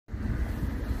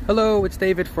Hello, it's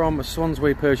David from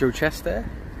Swansway Peugeot Chester.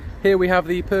 Here we have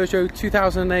the Peugeot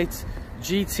 2008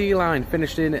 GT line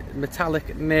finished in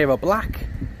metallic Nero black.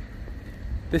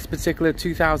 This particular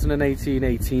 2018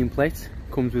 18 plate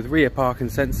comes with rear parking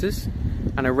sensors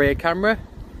and a rear camera.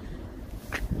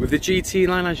 With the GT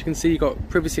line, as you can see, you've got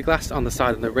privacy glass on the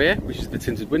side and the rear, which is the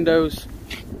tinted windows.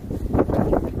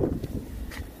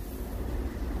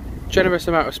 Generous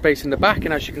amount of space in the back,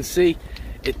 and as you can see,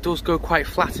 it does go quite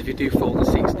flat if you do fold the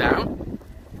seats down.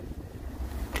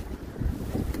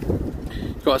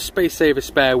 You've got a space saver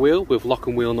spare wheel with lock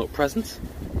and wheel nut present.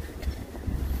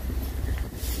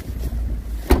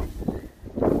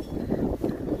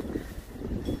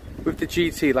 With the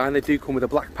GT line, they do come with a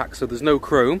black pack, so there's no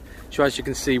chrome. So as you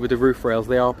can see with the roof rails,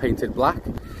 they are painted black.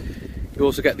 You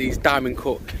also get these diamond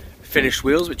cut finished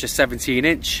wheels, which are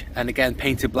 17-inch, and again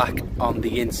painted black on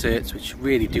the inserts, which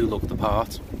really do look the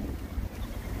part.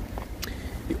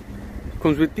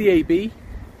 Comes with DAB,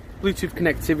 Bluetooth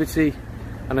connectivity,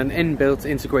 and an inbuilt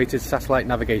integrated satellite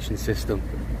navigation system.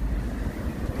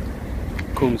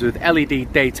 Comes with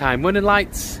LED daytime running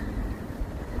lights.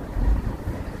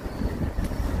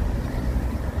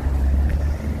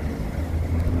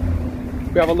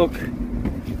 If we have a look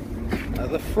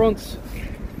at the front,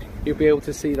 you'll be able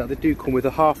to see that they do come with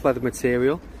a half leather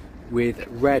material with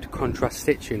red contrast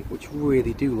stitching, which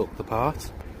really do look the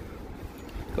part.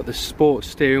 Got the sports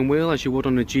steering wheel as you would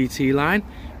on a GT line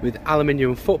with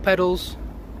aluminium foot pedals.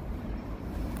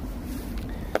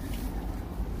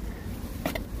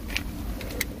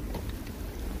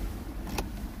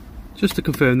 Just to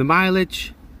confirm the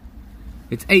mileage,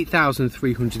 it's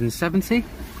 8,370.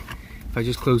 If I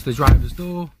just close the driver's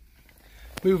door.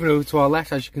 Moving over to our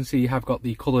left, as you can see, you have got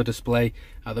the colour display.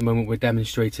 At the moment we're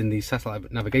demonstrating the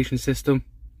satellite navigation system.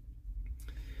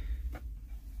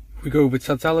 If we go over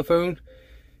to the telephone,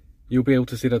 you'll be able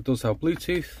to see that it does have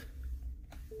Bluetooth,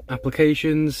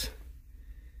 applications,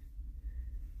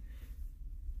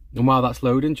 and while that's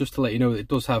loading, just to let you know that it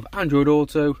does have Android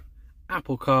Auto,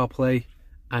 Apple CarPlay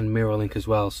and MirrorLink as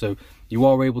well, so you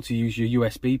are able to use your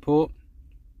USB port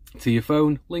to your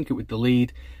phone, link it with the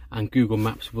lead, and Google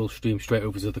Maps will stream straight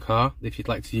over to the car if you'd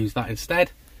like to use that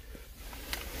instead.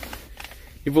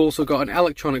 You've also got an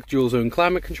electronic dual zone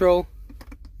climate control.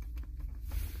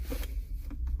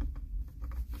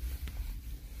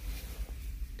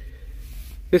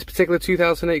 This particular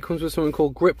 2008 comes with something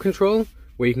called grip control,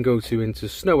 where you can go into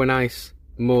snow and ice,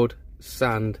 mud,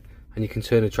 sand, and you can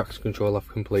turn the traction control off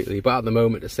completely. But at the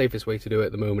moment, the safest way to do it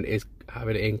at the moment is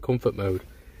having it in comfort mode.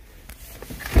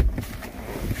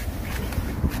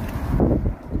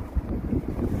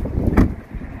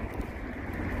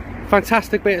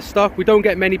 Fantastic bit of stock. We don't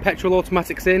get many petrol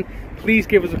automatics in. Please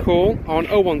give us a call on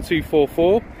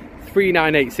 01244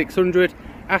 398 600.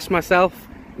 Ask myself.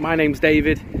 My name's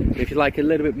David. If you'd like a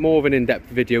little bit more of an in-depth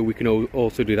video, we can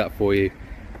also do that for you.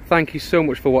 Thank you so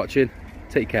much for watching.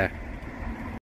 Take care.